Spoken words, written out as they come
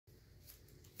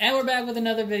And we're back with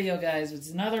another video, guys. It's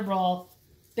another brawl.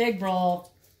 Big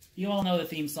brawl. You all know the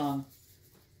theme song.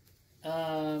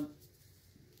 Yeah,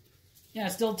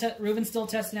 Ruben's still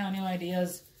testing out new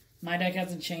ideas. My deck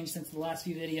hasn't changed since the last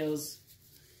few videos.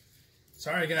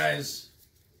 Sorry, guys.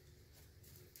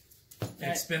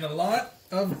 It's been a lot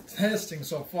of testing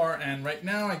so far, and right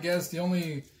now, I guess the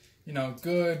only,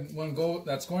 good one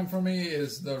that's going for me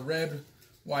is the red,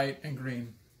 white, and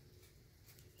green.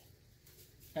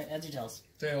 Alright, heads or tails?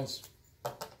 Tails.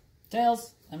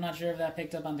 Tails. I'm not sure if that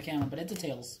picked up on the camera, but it's a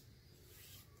tails.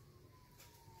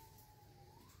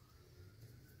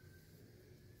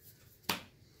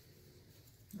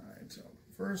 Alright, so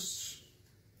first...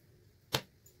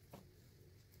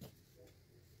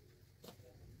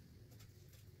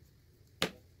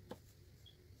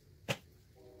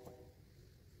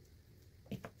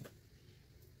 It's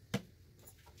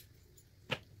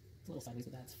a little sideways,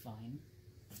 but that's fine.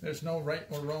 There's no right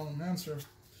or wrong answer.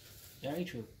 Very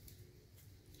true.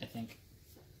 I think.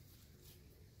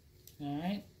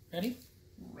 Alright, ready?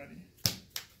 Ready.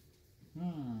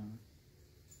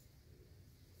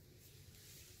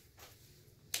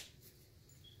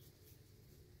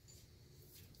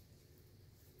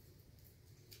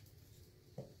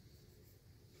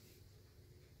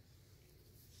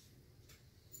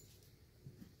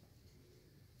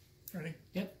 Ready?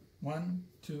 Yep. 1,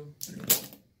 2, 3.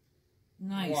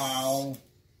 Nice. Wow.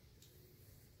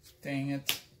 Dang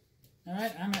it.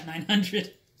 Alright, I'm at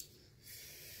 900.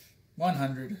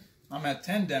 100. I'm at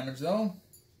 10 damage, though.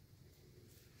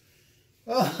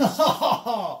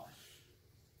 Oh!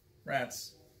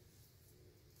 Rats.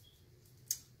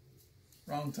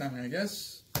 Wrong timing, I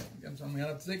guess. I'm going to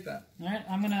have to take that. Alright,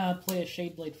 I'm going to play a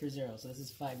Shade Blade for 0, so this is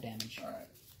 5 damage. Alright.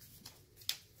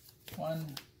 1,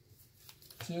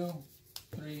 2,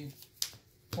 3,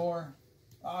 4.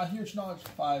 Huge knowledge.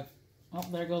 5. Oh,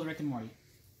 there goes Rick and Morty.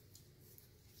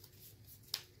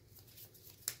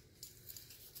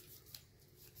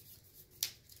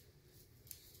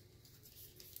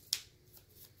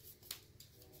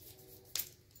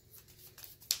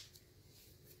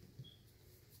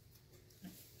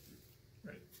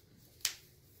 Ready.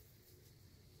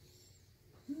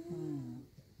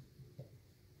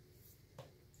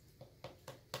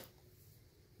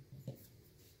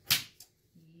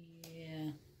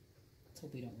 Yeah. Let's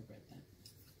hope we don't regret that.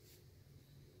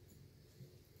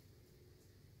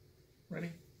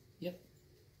 Ready? Yep.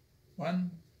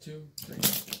 1, 2, 3.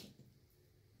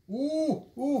 Ooh!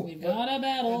 Ooh! We've got a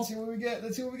battle. Let's see what we get.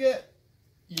 Let's see what we get.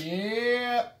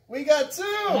 Yeah! We got 2!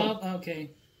 Oh,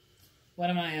 okay. What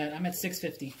am I at? I'm at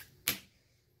 650.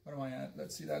 What am I at?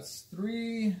 Let's see. That's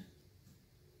 3.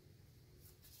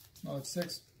 No, it's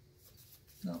 6.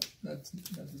 No, that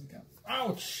doesn't count.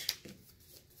 Ouch!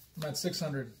 I'm at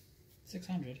 600.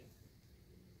 600.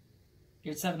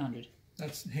 You're at 700.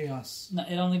 That's chaos. No,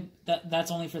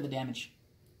 that's only for the damage.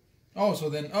 Oh, so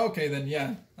then, okay, then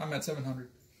yeah, I'm at 700.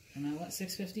 Am I what,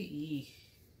 650? Eee.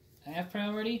 I have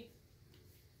priority?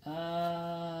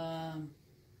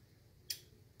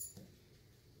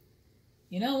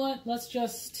 You know what? Let's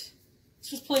just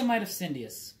play Might of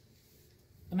Cindius.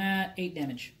 I'm at 8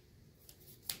 damage.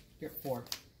 You're at 4.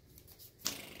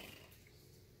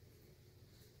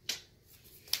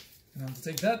 And I have to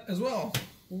take that as well.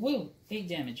 Woo! 8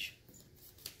 damage.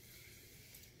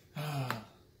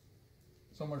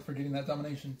 Somewhere forgetting that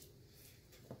domination.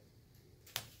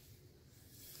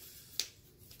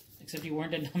 Except you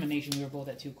weren't at domination, we were both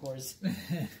at 2 cores.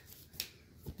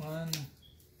 1,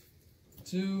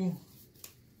 2,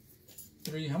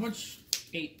 3. How much?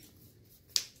 8.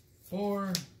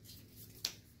 4,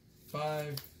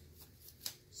 5,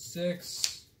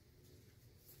 6,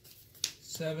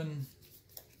 7,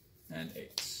 and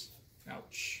 8.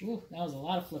 Ouch. Ooh, that was a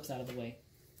lot of flips out of the way.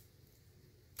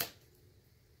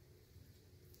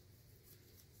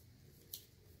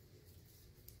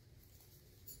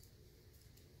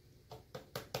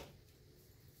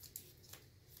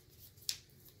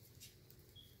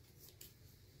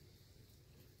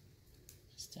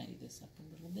 Just tidy this up a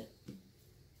little bit.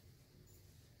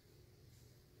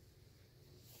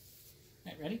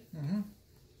 Alright, ready? Mm-hmm.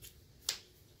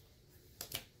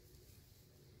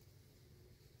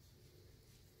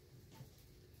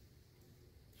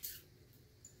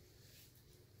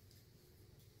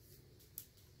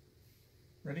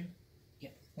 Ready?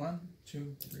 Yep. 1,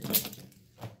 2, 3.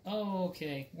 Oh,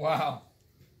 okay. Wow.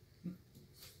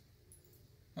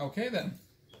 Okay then.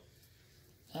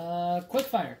 Quick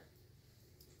fire.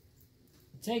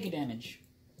 Take a damage.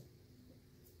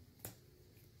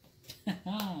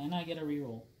 And I get a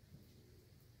reroll.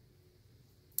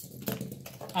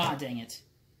 Ah, dang it.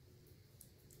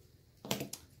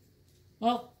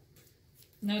 Well,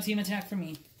 no team attack for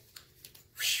me.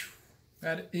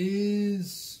 That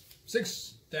is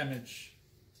 6 damage.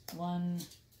 1,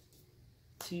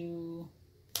 2,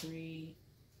 3,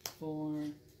 4,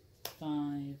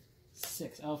 5,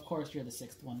 6. Oh, of course, you're the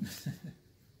 6th one.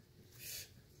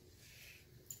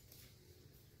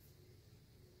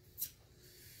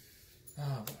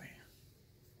 Oh, boy.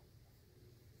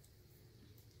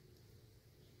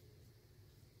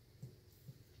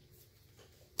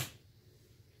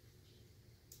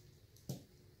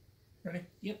 Ready?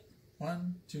 Yep.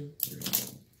 1, 2, 3.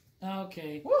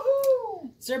 Okay.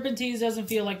 Woohoo! Serpentine doesn't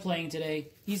feel like playing today.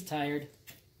 He's tired.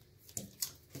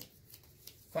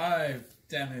 5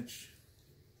 damage.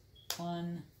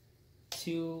 1,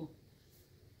 2,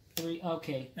 3.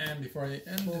 Okay. And before I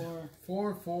end,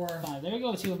 4, 4. 5. There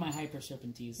go 2 of my Hyper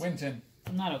Serpentines. Winton.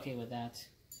 I'm not okay with that.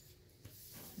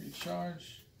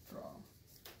 Recharge. Draw.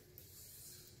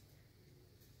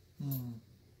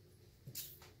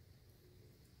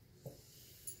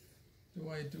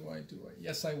 Do I?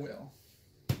 Yes, I will.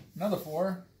 Another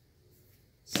 4.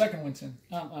 Second Winton.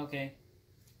 Okay.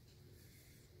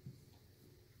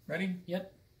 Ready?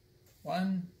 Yep.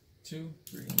 1, 2,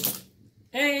 3.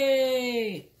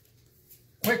 Hey!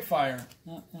 Quick fire.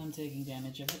 Oh, I'm taking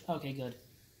damage of it. Okay, good.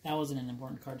 That wasn't an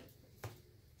important card.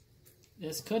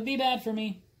 This could be bad for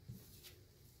me.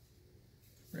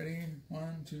 Ready?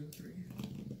 1, 2, 3.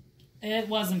 It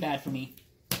wasn't bad for me.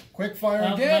 Quick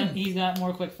fire again. But he's got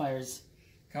more quick fires.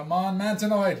 Come on,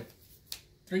 Mantanoid.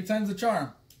 3 times the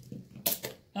charm.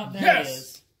 Oh, there Yes! it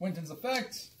is. Winton's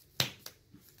effect.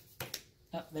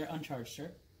 Oh, they're uncharged,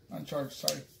 sir. Uncharged,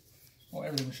 sorry. Well,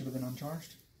 everything should have been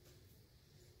uncharged.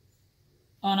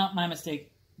 Oh, no, my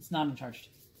mistake. It's not uncharged.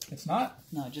 It's not?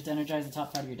 No, just energize the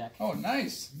top part of your deck. Oh,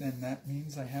 nice. Then that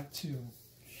means I have 2.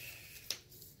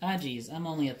 Ah, geez. I'm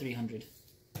only at 300.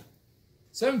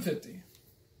 750.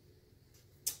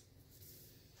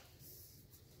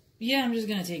 Yeah, I'm just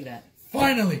going to take that.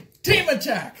 Finally! Team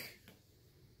attack!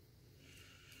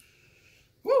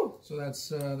 Woo! So that's,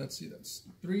 let's see, that's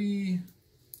 3,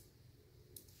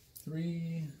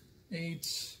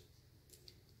 8.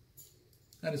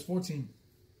 That is 14.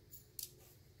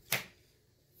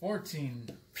 14.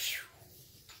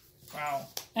 Wow.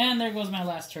 And there goes my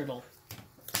last turtle.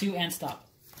 2 and stop.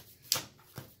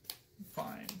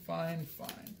 Fine.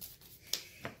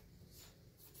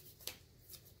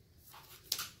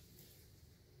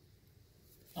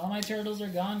 All my turtles are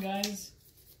gone, guys.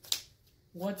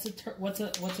 What's a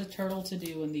turtle to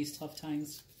do in these tough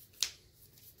times?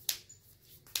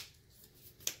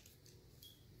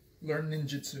 Learn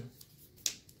ninjutsu.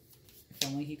 If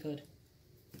only he could.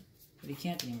 But he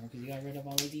can't anymore because he got rid of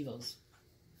all his evos.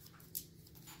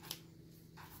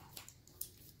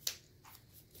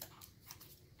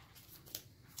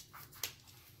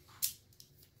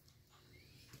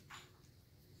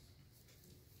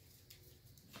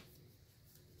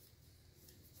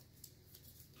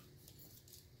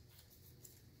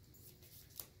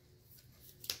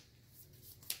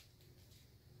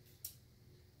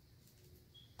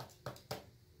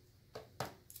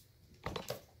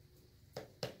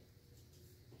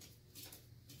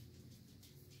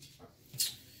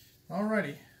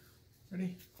 Alrighty.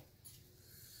 Ready?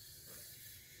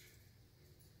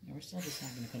 Yeah, we're still just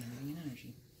not going to put everything in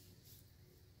energy.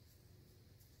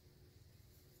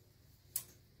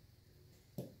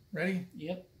 Ready?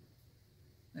 Yep.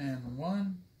 And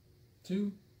 1,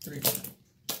 2, 3.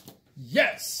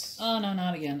 Yes! Oh, no,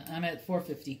 not again. I'm at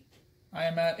 450. I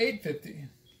am at 850.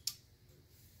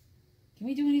 Can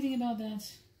we do anything about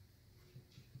that?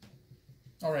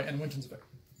 Alright, and Winton's effect.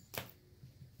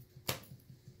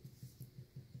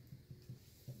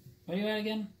 What are you at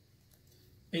again?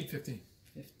 850.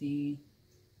 50.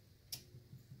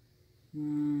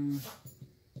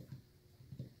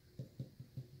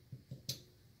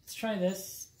 Let's try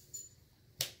this.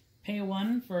 Pay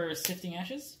 1 for Sifting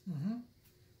Ashes.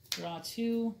 Draw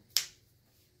 2.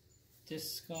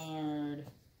 Discard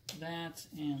that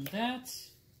and that.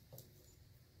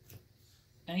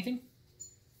 Anything?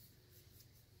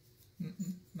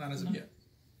 Not as of yet.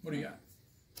 What do you got?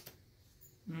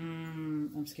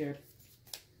 I'm scared.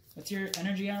 What's your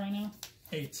energy at right now?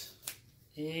 8.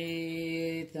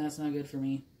 8. That's not good for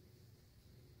me.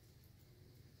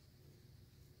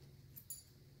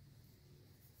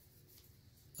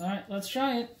 Alright, let's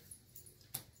try it.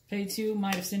 Pay 2,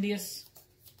 Might of Sindius.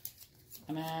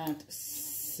 I'm at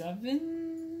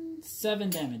 7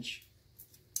 damage.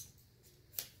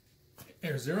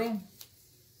 Air 0.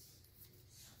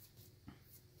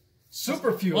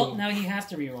 Super Fuel. Well, now he has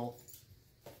to reroll.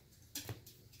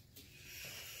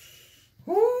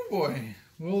 Oh boy.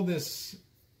 Will this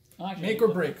Oh, actually, make or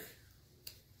break?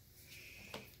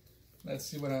 Let's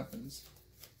see what happens.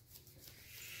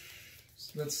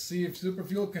 So let's see if Super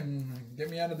Fuel can get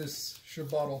me out of this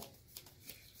bottle.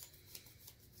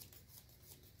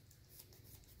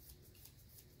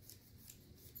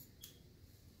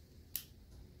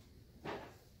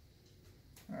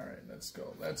 Alright, let's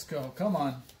go. Let's go. Come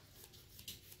on.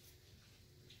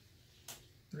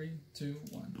 3, 2,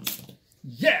 1.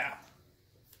 Yeah!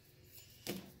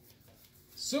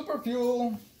 Super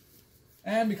Fuel.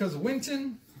 And because of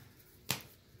Winton.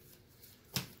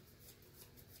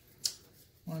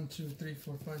 1, 2, 3,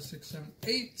 4, 5, 6, 7,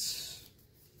 8.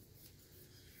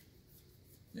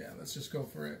 Yeah, let's just go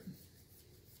for it.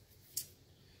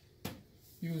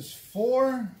 Use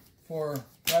 4 for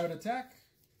private attack.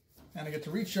 And I get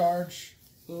to recharge.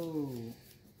 Ooh.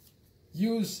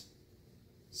 Use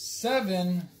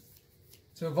 7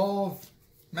 to evolve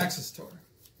Maxitor.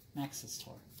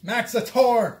 Maxitor.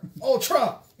 Maxitor!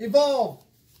 Ultra! Evolve!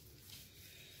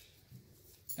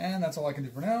 And that's all I can do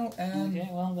for now. And okay,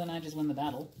 well then I just win the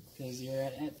battle, because your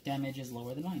damage is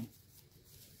lower than mine.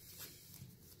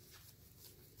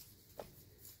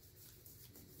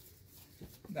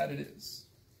 that it is.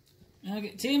 Okay,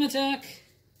 team attack.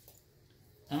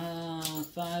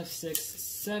 5, 6,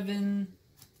 7,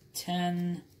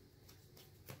 10,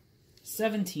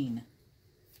 17.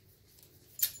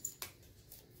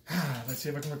 Let's see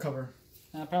if I can recover.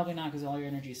 Probably not, because all your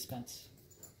energy is spent.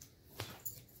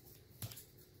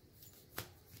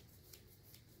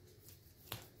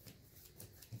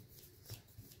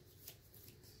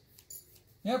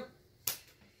 Yep.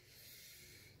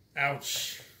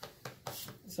 Ouch.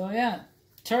 So yeah,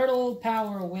 Turtle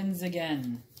Power wins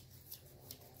again.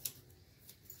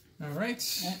 All right.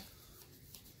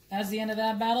 That's the end of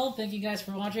that battle. Thank you guys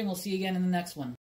for watching. We'll see you again in the next one.